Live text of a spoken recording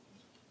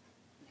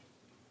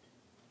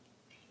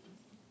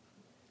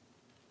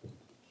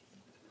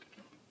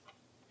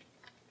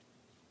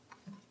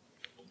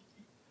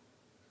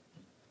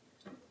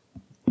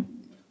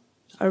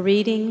A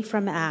reading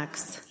from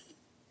Acts.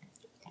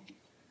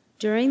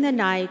 During the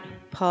night,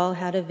 Paul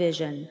had a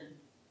vision.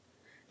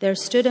 There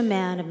stood a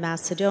man of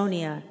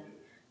Macedonia,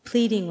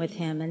 pleading with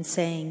him and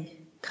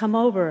saying, "Come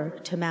over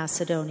to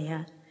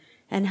Macedonia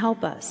and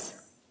help us."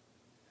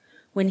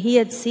 When he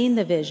had seen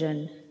the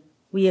vision,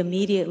 we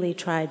immediately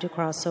tried to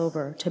cross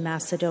over to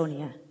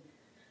Macedonia,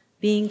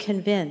 being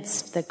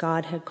convinced that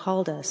God had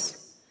called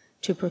us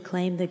to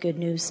proclaim the good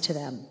news to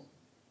them.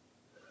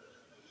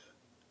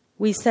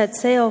 We set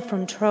sail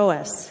from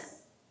Troas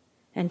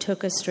and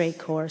took a straight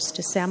course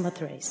to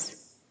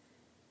Samothrace,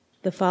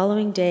 the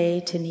following day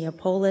to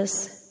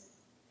Neapolis,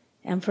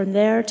 and from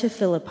there to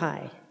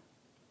Philippi,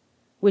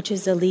 which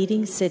is a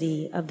leading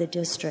city of the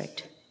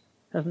district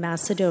of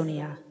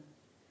Macedonia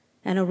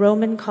and a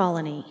Roman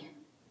colony.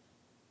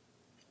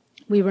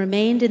 We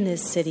remained in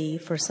this city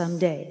for some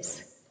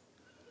days.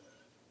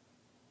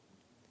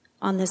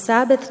 On the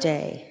Sabbath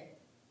day,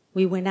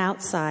 we went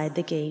outside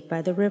the gate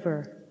by the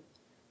river,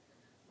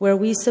 where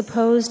we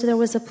supposed there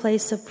was a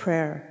place of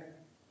prayer,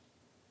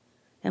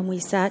 and we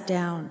sat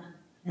down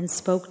and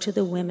spoke to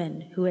the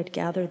women who had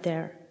gathered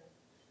there.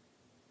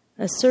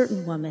 A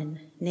certain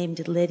woman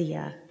named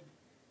Lydia,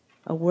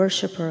 a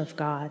worshiper of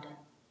God,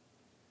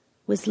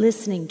 was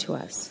listening to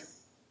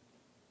us.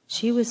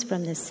 She was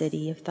from the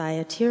city of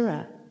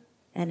Thyatira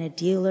and a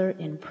dealer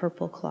in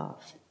purple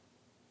cloth.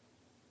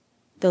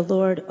 The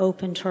Lord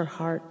opened her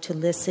heart to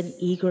listen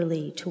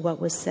eagerly to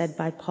what was said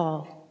by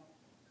Paul.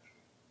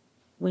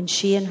 When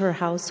she and her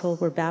household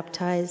were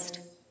baptized,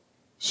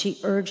 she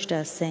urged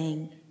us,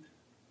 saying,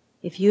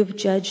 "If you have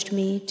judged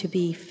me to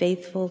be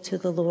faithful to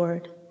the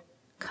Lord,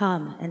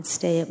 come and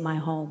stay at my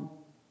home."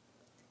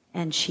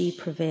 And she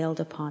prevailed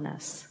upon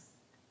us.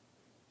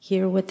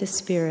 Hear what the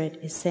Spirit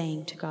is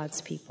saying to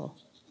God's people.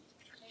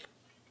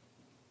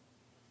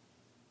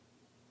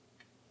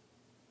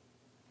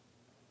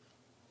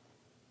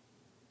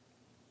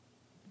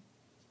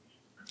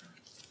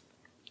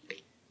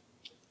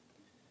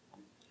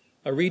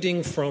 A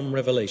reading from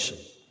Revelation.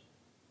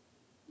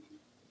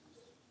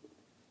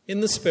 In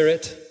the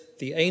Spirit,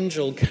 the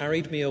angel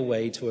carried me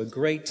away to a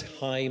great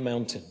high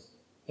mountain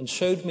and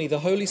showed me the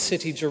holy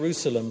city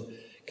Jerusalem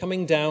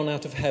coming down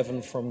out of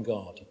heaven from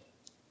God.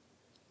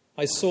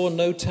 I saw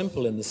no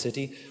temple in the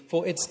city,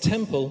 for its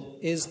temple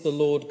is the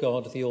Lord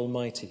God the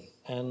Almighty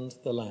and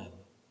the Lamb.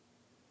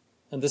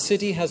 And the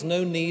city has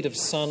no need of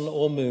sun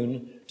or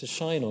moon to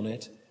shine on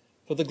it,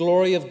 for the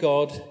glory of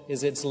God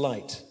is its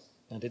light,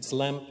 and its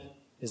lamp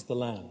is the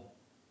Lamb.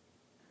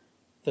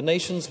 The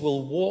nations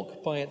will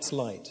walk by its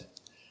light,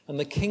 and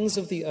the kings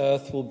of the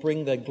earth will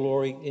bring their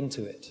glory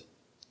into it.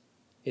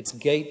 Its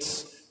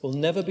gates will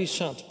never be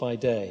shut by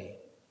day,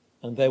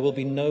 and there will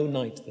be no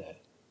night there.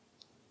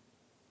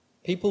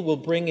 People will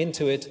bring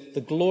into it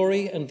the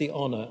glory and the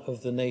honor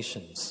of the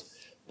nations,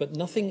 but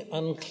nothing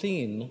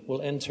unclean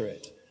will enter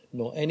it,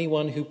 nor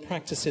anyone who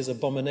practices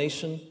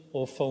abomination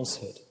or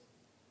falsehood,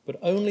 but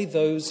only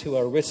those who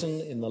are written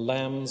in the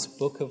Lamb's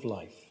book of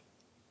life.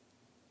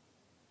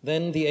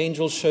 Then the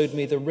angel showed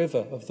me the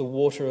river of the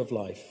water of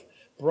life,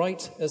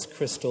 bright as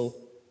crystal,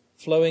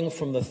 flowing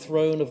from the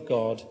throne of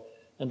God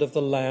and of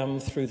the Lamb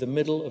through the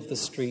middle of the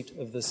street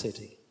of the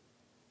city.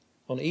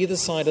 On either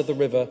side of the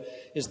river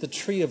is the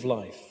tree of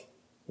life,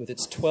 with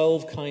its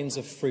 12 kinds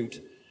of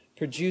fruit,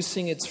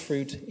 producing its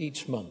fruit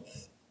each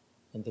month,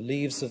 and the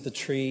leaves of the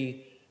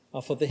tree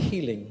are for the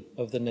healing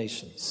of the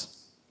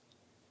nations.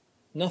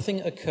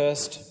 Nothing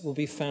accursed will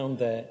be found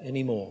there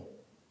anymore.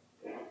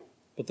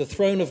 But the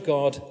throne of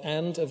God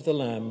and of the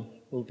Lamb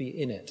will be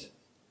in it,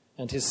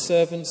 and his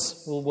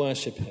servants will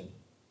worship him.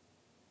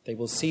 They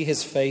will see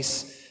his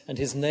face, and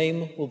his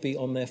name will be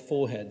on their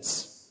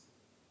foreheads.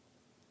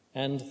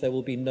 And there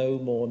will be no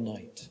more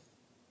night.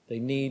 They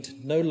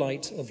need no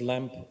light of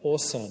lamp or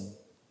sun,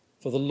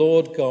 for the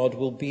Lord God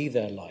will be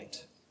their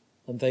light,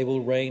 and they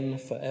will reign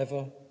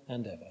forever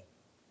and ever.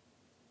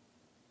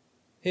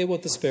 Hear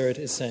what the Spirit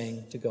is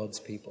saying to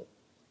God's people.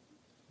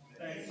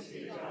 Thanks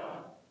be to God.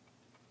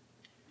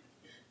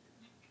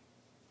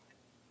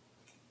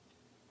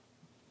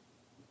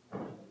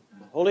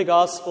 Holy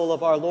Gospel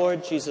of our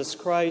Lord Jesus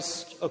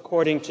Christ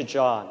according to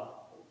John.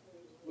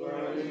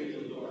 Glory to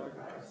you, Lord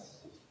Christ.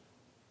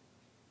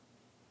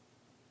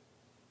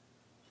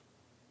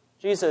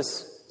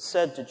 Jesus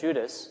said to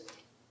Judas,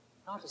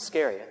 not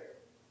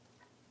Iscariot,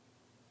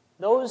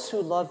 "Those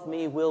who love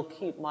me will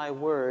keep my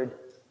word.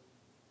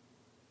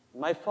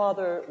 My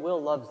Father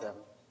will love them.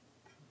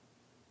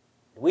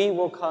 We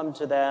will come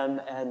to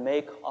them and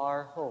make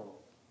our home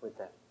with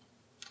them.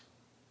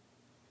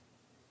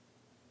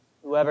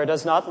 Whoever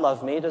does not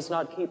love me does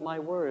not keep my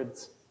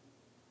words.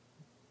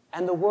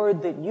 And the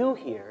word that you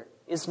hear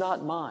is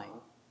not mine,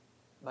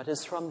 but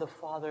is from the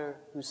Father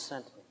who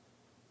sent me.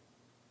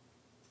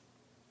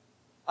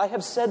 I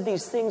have said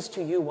these things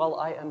to you while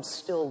I am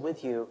still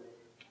with you,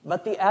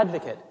 but the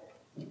Advocate,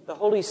 the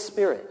Holy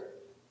Spirit,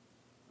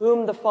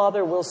 whom the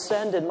Father will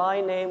send in my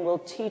name, will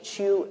teach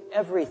you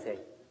everything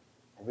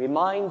and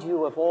remind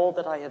you of all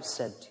that I have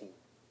said to you.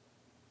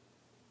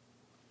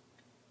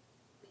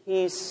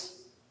 Peace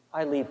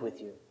I leave with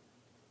you.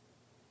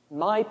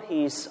 My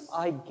peace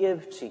I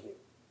give to you.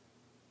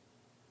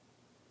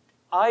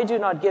 I do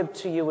not give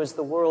to you as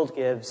the world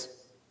gives.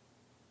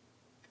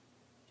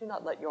 Do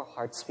not let your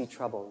hearts be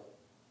troubled,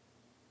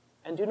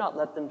 and do not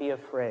let them be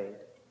afraid.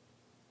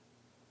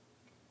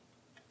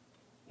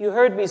 You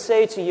heard me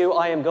say to you,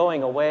 I am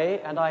going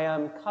away, and I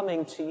am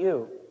coming to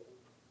you.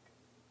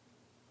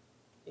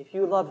 If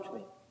you loved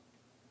me,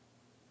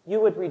 you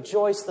would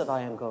rejoice that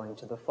I am going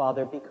to the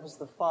Father, because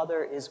the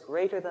Father is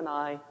greater than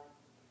I.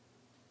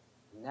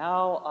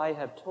 Now I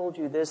have told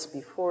you this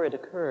before it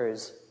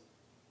occurs,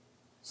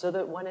 so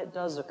that when it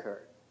does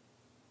occur,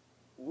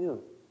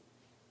 you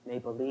may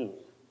believe.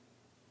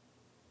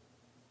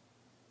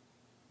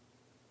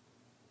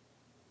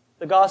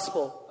 The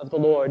Gospel of the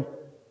Lord.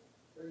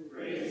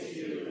 Praise to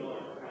you,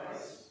 Lord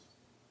Christ.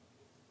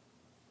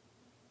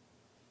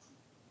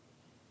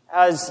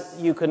 As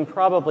you can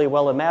probably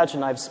well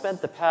imagine, I've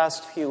spent the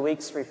past few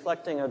weeks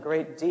reflecting a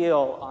great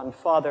deal on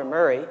Father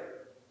Murray,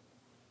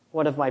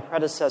 one of my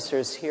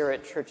predecessors here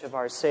at Church of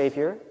Our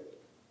Savior.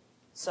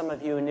 Some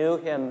of you knew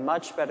him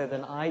much better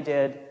than I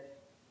did,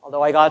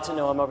 although I got to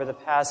know him over the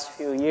past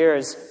few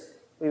years.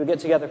 We would get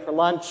together for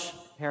lunch,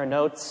 compare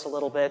notes a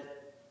little bit,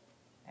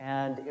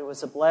 and it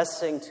was a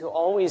blessing to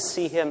always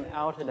see him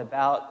out and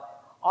about.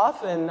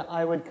 Often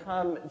I would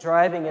come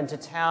driving into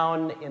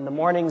town in the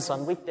mornings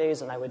on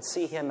weekdays, and I would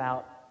see him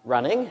out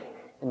running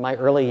in my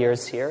early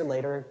years here,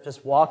 later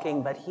just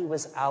walking, but he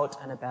was out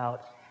and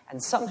about.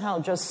 And somehow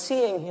just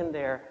seeing him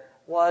there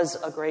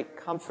was a great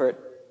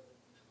comfort.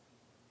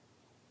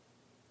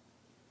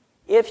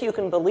 If you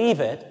can believe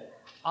it,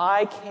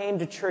 I came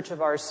to Church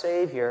of Our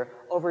Savior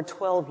over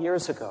 12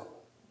 years ago.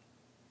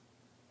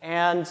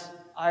 And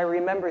I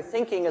remember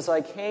thinking as I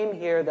came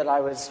here that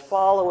I was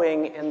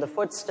following in the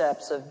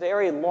footsteps of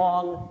very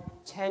long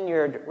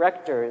tenured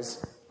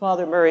rectors,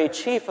 Father Murray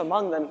chief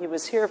among them. He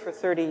was here for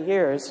 30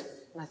 years.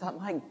 And I thought,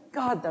 my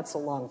God, that's a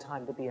long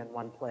time to be in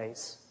one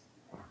place.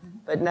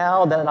 But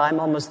now that I'm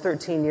almost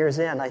 13 years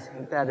in, I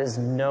think that is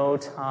no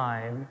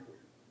time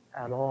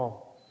at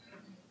all.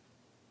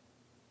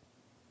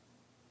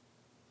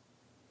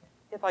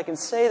 If I can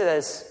say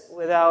this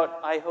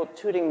without, I hope,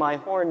 tooting my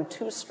horn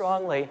too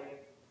strongly,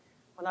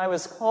 when I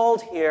was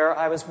called here,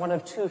 I was one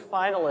of 2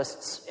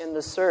 finalists in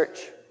the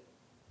search.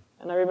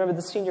 And I remember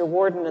the senior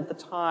warden at the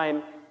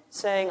time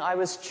saying I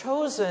was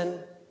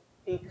chosen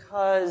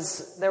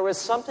because there was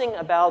something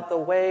about the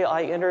way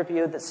I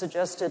interviewed that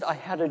suggested I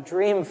had a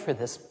dream for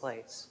this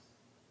place.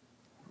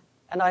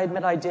 And I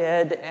admit I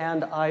did,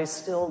 and I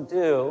still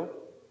do,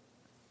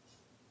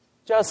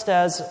 just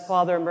as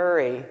Father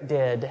Murray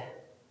did,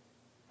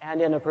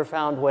 and in a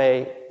profound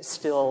way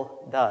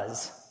still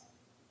does.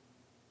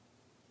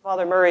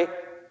 Father Murray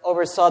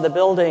oversaw the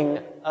building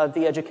of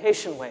the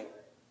education wing.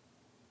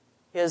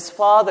 His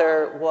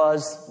father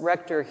was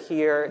rector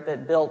here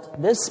that built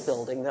this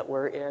building that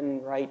we're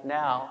in right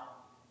now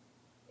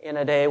in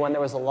a day when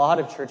there was a lot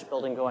of church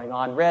building going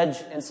on. Reg,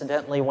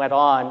 incidentally, went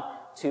on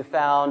to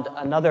found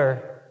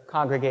another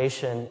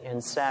congregation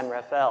in San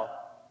Rafael.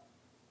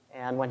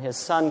 And when his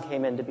son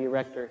came in to be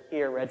rector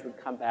here, Reg would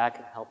come back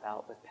and help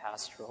out with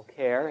pastoral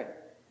care.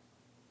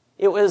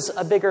 It was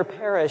a bigger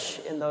parish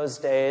in those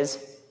days.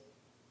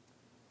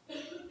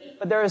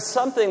 But there is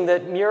something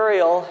that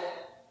Muriel,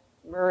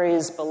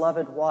 Murray's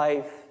beloved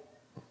wife,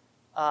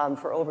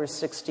 for over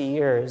 60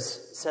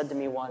 years, said to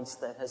me once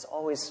that has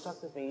always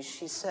stuck with me.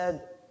 She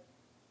said,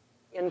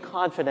 in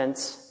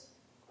confidence,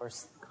 of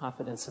course, the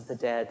confidence of the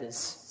dead is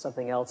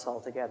something else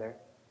altogether.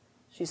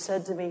 She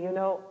said to me, you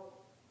know,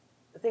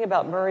 the thing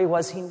about Murray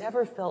was he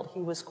never felt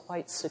he was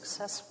quite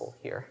successful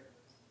here.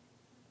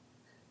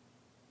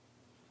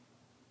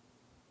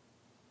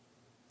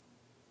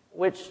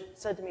 Which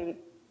said to me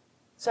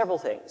several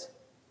things.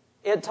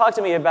 It talked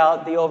to me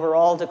about the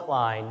overall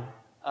decline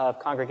of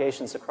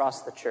congregations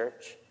across the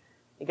church.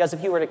 Because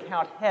if you were to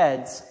count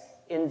heads,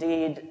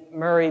 indeed,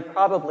 Murray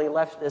probably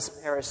left this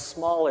parish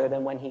smaller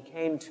than when he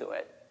came to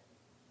it.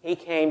 He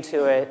came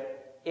to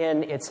it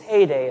in its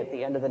heyday at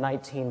the end of the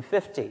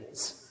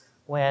 1950s,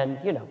 when,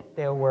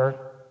 there were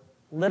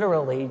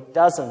literally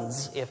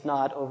dozens, if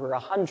not over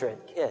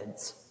 100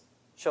 kids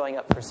showing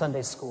up for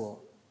Sunday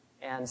school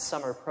and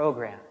summer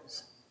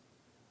programs.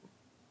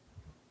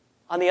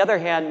 On the other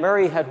hand,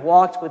 Murray had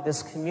walked with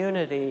this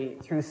community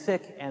through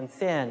thick and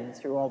thin,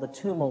 through all the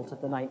tumult of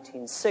the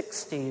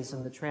 1960s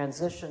and the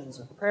transitions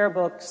of prayer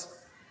books,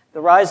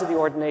 the rise of the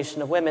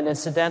ordination of women.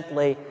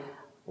 Incidentally,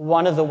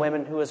 one of the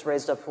women who was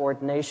raised up for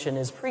ordination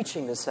is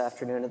preaching this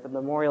afternoon at the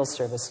memorial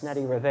service,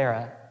 Nettie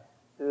Rivera,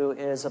 who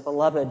is a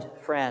beloved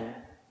friend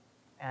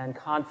and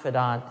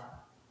confidant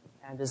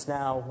and is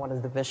now one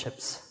of the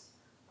bishops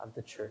of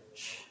the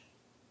church.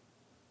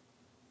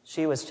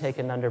 She was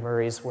taken under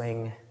Murray's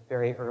wing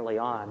very early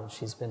on.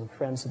 She's been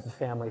friends with the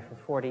family for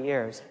 40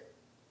 years.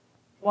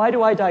 Why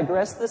do I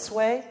digress this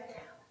way?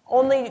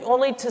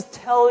 Only to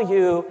tell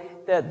you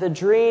that the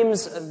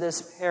dreams of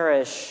this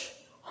parish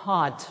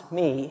haunt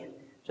me,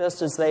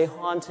 just as they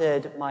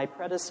haunted my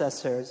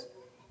predecessors.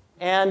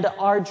 And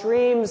our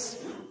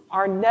dreams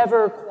are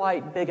never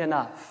quite big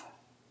enough.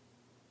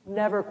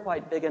 never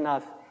quite big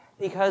enough,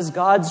 because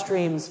God's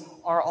dreams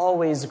are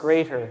always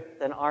greater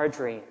than our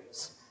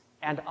dreams.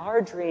 And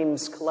our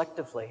dreams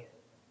collectively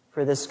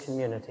for this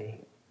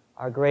community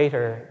are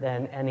greater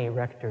than any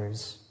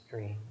rector's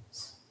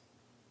dreams.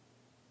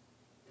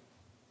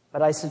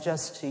 But I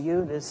suggest to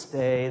you this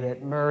day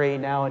that Murray,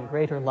 now in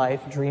greater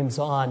life, dreams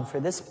on for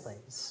this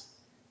place,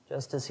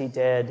 just as he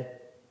did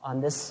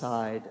on this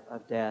side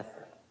of death,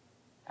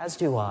 as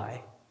do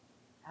I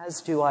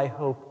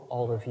hope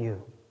all of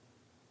you.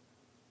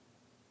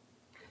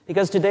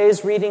 Because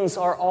today's readings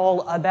are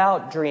all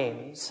about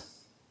dreams.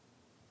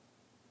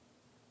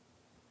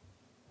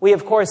 We,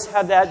 of course,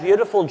 have that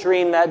beautiful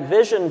dream, that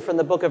vision from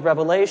the book of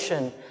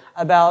Revelation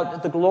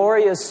about the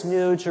glorious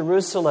New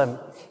Jerusalem.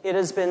 It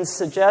has been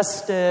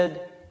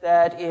suggested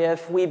that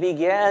if we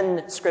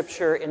begin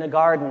Scripture in a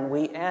garden,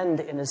 we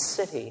end in a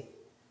city,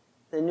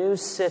 the new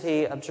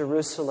city of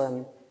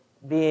Jerusalem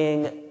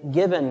being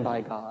given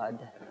by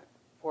God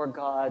for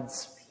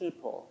God's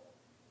people.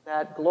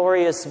 That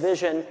glorious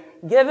vision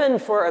given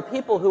for a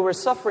people who were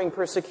suffering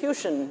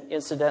persecution,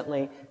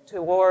 incidentally,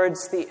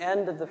 towards the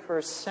end of the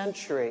first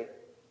century.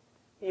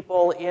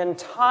 People in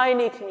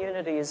tiny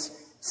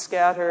communities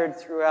scattered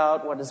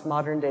throughout what is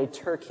modern-day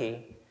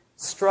Turkey,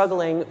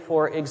 struggling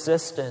for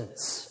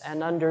existence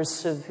and under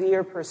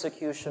severe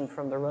persecution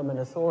from the Roman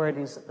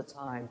authorities at the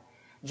time.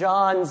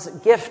 John's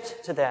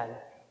gift to them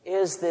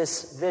is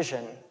this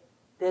vision,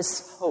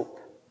 this hope.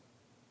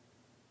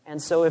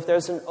 And so if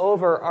there's an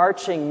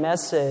overarching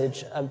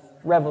message of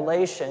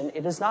Revelation,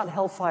 it is not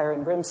hellfire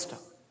and brimstone.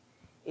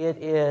 It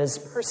is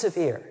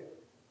persevere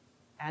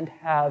and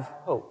have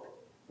hope.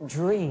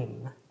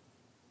 Dream,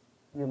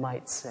 you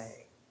might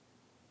say,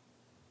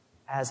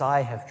 as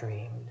I have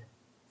dreamed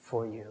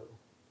for you.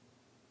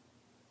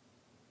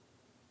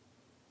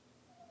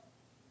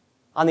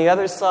 On the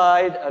other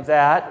side of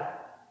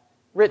that,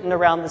 written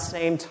around the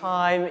same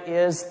time,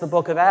 is the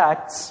book of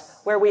Acts,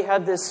 where we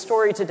have this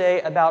story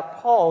today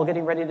about Paul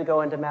getting ready to go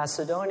into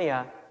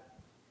Macedonia.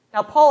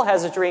 Now, Paul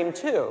has a dream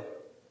too,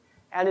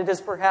 and it is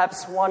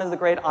perhaps one of the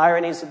great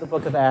ironies of the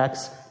book of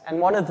Acts, and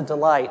one of the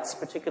delights,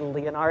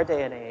 particularly in our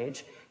day and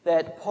age,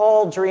 that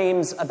Paul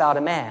dreams about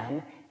a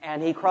man,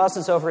 and he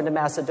crosses over into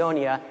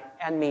Macedonia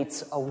and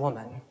meets a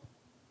woman.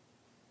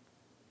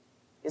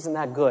 Isn't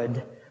that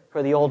good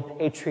for the old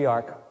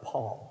patriarch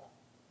Paul?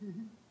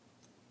 Mm-hmm.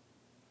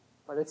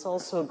 But it's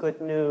also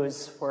good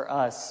news for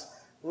us.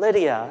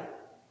 Lydia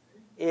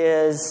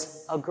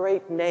is a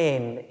great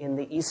name in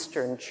the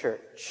Eastern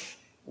Church.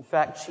 In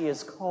fact, she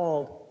is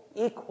called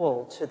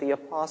equal to the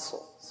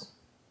apostles.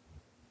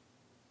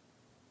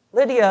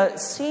 Lydia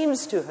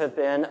seems to have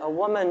been a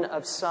woman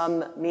of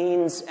some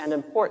means and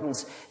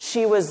importance.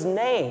 She was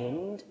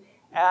named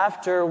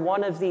after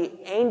one of the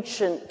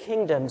ancient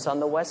kingdoms on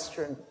the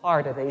western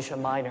part of Asia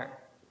Minor.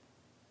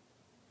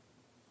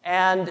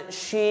 And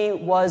she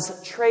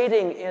was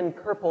trading in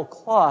purple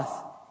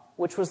cloth,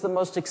 which was the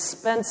most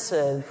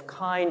expensive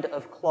kind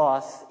of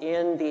cloth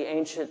in the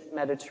ancient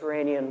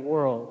Mediterranean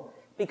world,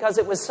 because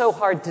it was so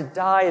hard to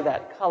dye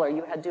that color.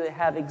 You had to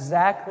have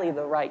exactly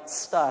the right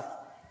stuff.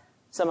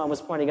 Someone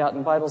was pointing out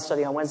in Bible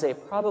study on Wednesday,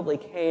 it probably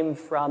came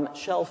from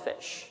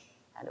shellfish,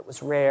 and it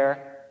was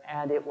rare,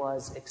 and it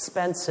was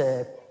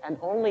expensive, and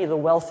only the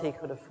wealthy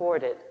could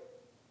afford it.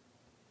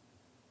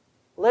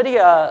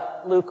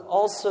 Lydia, Luke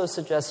also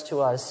suggests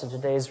to us in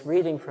today's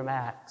reading from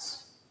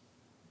Acts,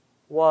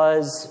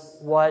 was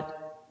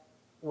what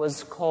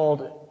was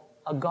called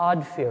a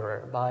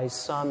God-fearer by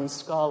some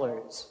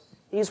scholars.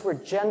 These were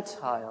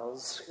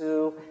Gentiles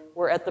who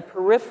were at the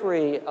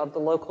periphery of the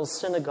local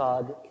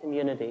synagogue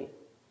community.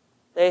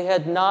 They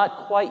had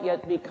not quite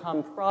yet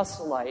become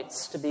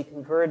proselytes to be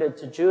converted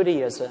to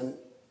Judaism,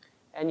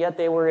 and yet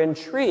they were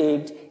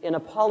intrigued in a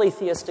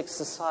polytheistic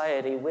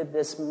society with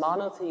this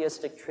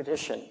monotheistic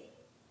tradition.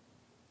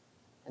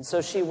 And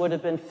so she would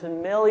have been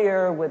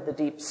familiar with the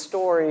deep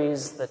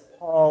stories that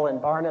Paul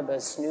and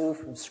Barnabas knew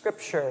from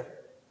Scripture,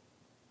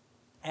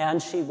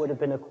 and she would have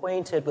been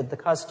acquainted with the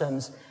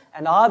customs,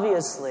 and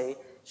obviously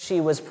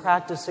she was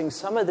practicing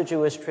some of the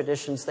Jewish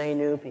traditions they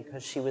knew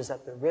because she was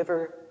at the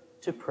river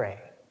to pray.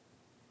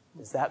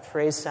 Does that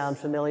phrase sound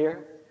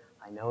familiar?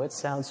 I know it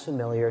sounds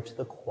familiar to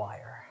the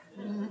choir.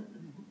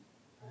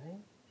 Right?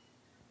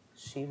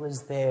 She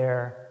was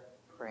there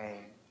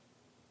praying.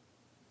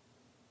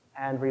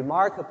 And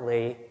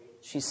remarkably,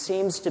 she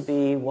seems to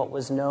be what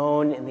was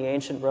known in the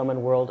ancient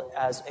Roman world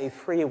as a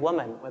free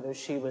woman, whether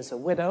she was a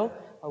widow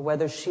or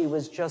whether she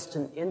was just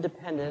an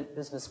independent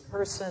business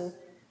person.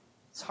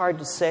 It's hard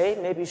to say.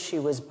 Maybe she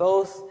was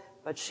both,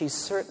 but she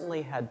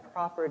certainly had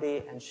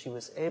property, and she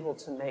was able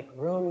to make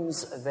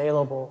rooms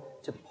available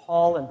to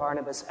Paul and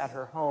Barnabas at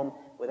her home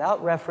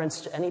without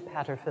reference to any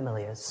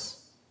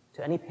paterfamilias,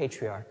 to any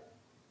patriarch,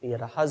 be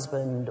it a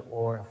husband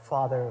or a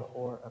father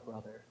or a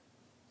brother.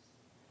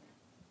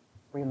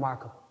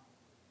 Remarkable.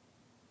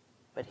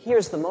 But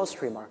here's the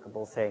most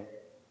remarkable thing.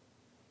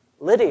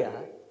 Lydia,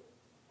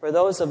 for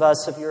those of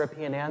us of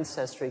European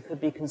ancestry, could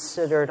be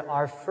considered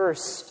our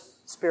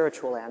first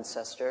spiritual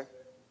ancestor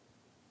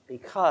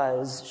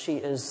because she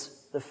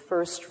is the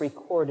first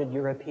recorded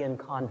European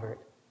convert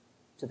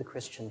to the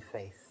Christian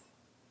faith.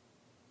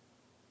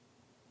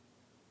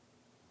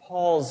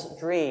 Paul's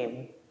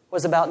dream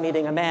was about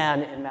meeting a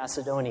man in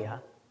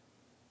Macedonia.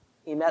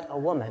 He met a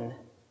woman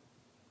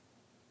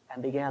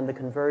and began the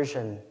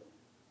conversion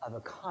of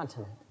a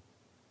continent.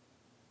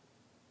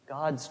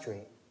 God's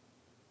dream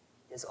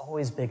is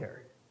always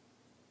bigger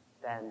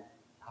than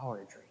our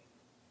dream.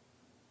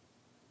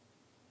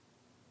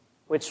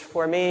 Which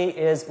for me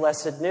is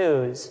blessed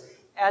news,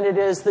 and it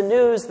is the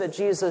news that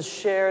Jesus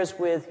shares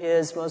with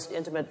his most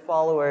intimate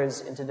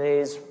followers in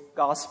today's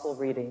gospel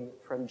reading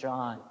from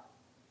John.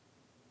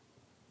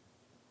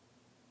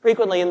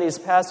 Frequently in these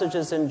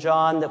passages in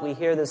John that we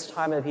hear this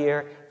time of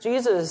year,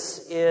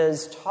 Jesus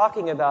is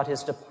talking about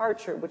his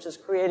departure, which is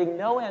creating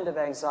no end of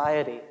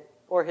anxiety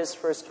for his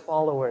first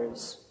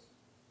followers.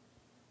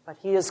 But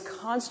he is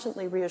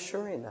constantly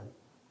reassuring them.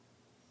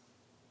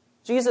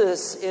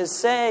 Jesus is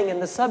saying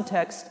in the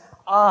subtext,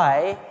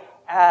 I,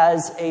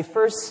 as a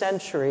first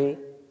century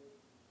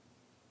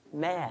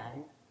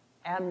man,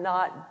 am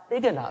not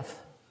big enough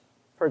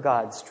for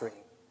God's dream.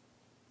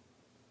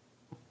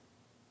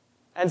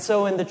 And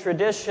so in the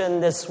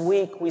tradition this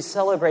week, we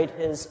celebrate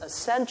his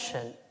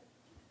ascension,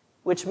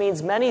 which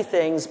means many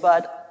things,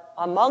 but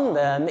among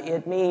them,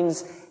 it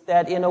means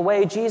that in a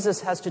way,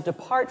 Jesus has to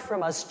depart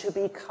from us to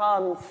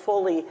become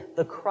fully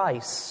the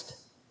Christ,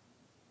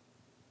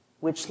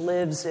 which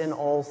lives in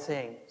all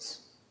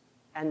things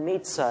and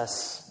meets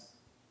us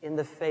in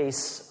the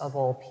face of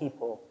all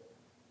people,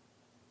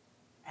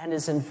 and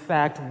is in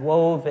fact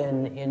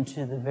woven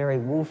into the very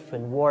woof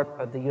and warp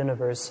of the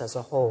universe as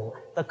a whole,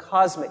 the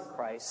cosmic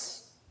Christ,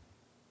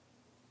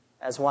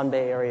 as one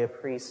Bay Area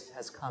priest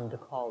has come to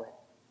call it.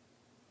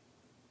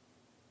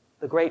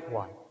 The Great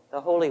One,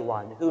 the Holy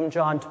One, whom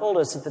John told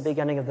us at the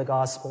beginning of the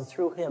Gospel,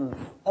 through him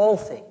all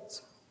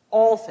things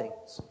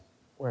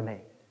were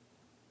made.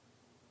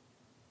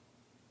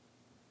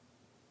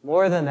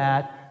 More than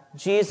that,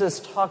 Jesus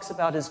talks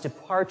about his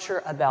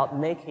departure, about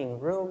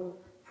making room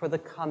for the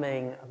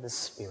coming of the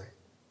Spirit.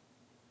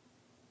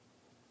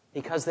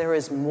 Because there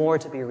is more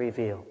to be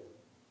revealed.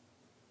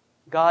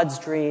 God's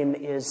dream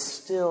is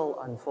still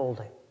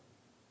unfolding.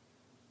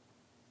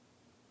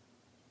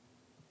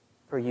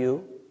 For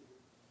you,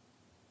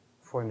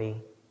 for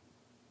me,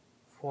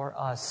 for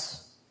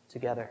us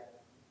together.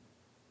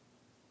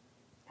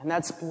 And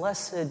that's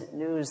blessed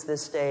news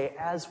this day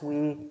as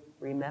we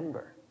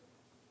remember.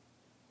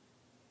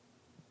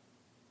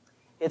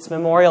 It's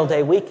Memorial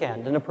Day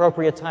weekend, an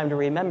appropriate time to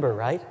remember,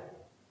 right?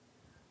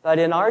 But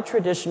in our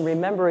tradition,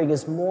 remembering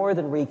is more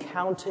than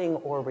recounting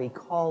or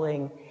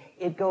recalling.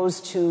 It goes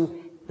to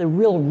the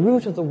real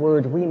root of the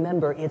word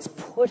remember. It's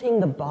putting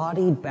the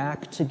body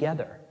back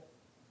together.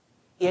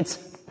 It's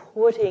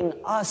putting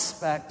us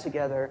back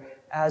together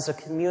as a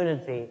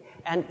community,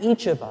 and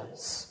each of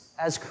us,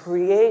 as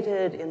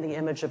created in the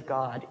image of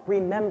God,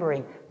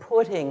 remembering,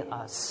 putting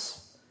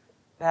us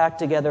back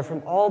together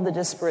from all the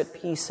disparate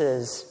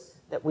pieces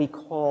that we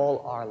call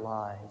our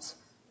lives,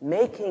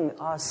 making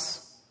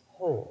us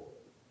whole.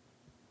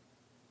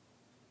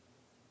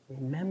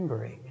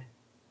 Remembering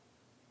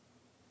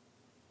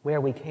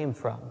where we came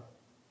from.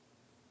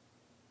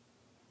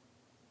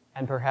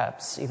 And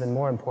perhaps, even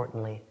more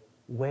importantly,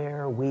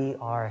 where we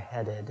are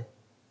headed.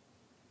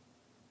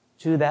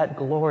 To that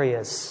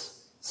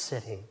glorious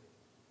city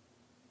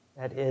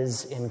that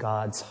is in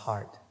God's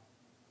heart.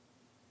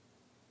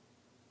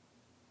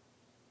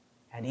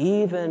 And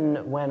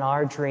even when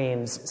our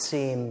dreams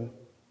seem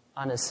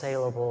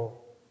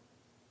unassailable,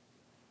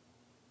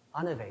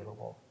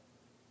 unavailable,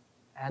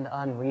 and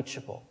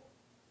unreachable,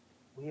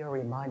 we are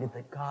reminded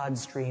that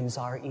God's dreams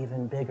are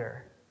even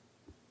bigger.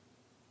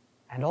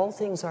 And all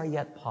things are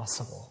yet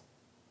possible.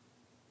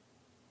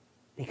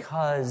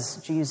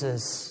 Because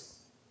Jesus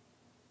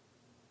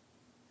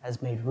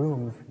has made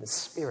room for the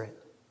Spirit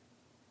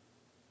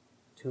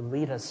to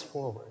lead us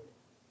forward.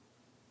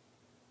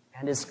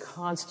 And is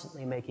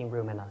constantly making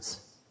room in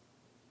us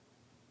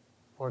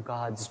for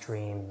God's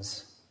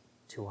dreams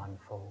to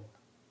unfold.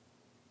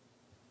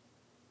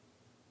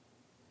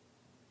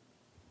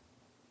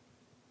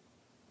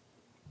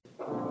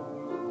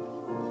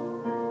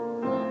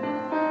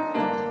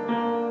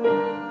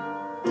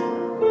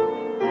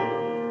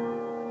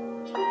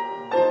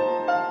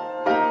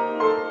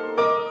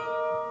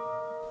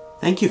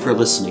 Thank you for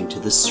listening to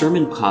this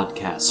sermon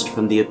podcast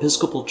from the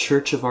Episcopal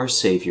Church of Our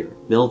Savior,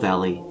 Mill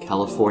Valley,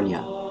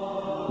 California.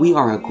 We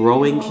are a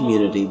growing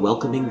community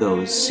welcoming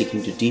those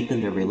seeking to deepen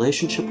their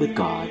relationship with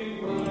God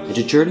and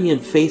to journey in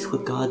faith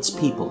with God's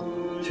people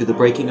through the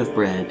breaking of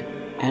bread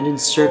and in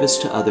service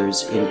to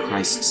others in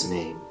Christ's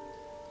name.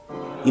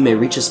 You may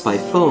reach us by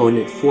phone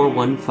at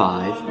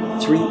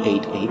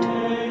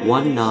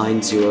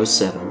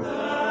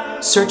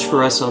 415-388-1907. Search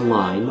for us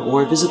online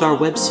or visit our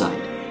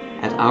website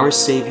at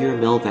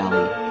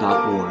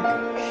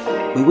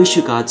oursaviormillvalley.org. We wish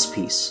you God's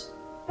peace.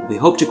 We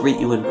hope to greet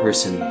you in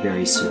person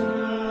very soon.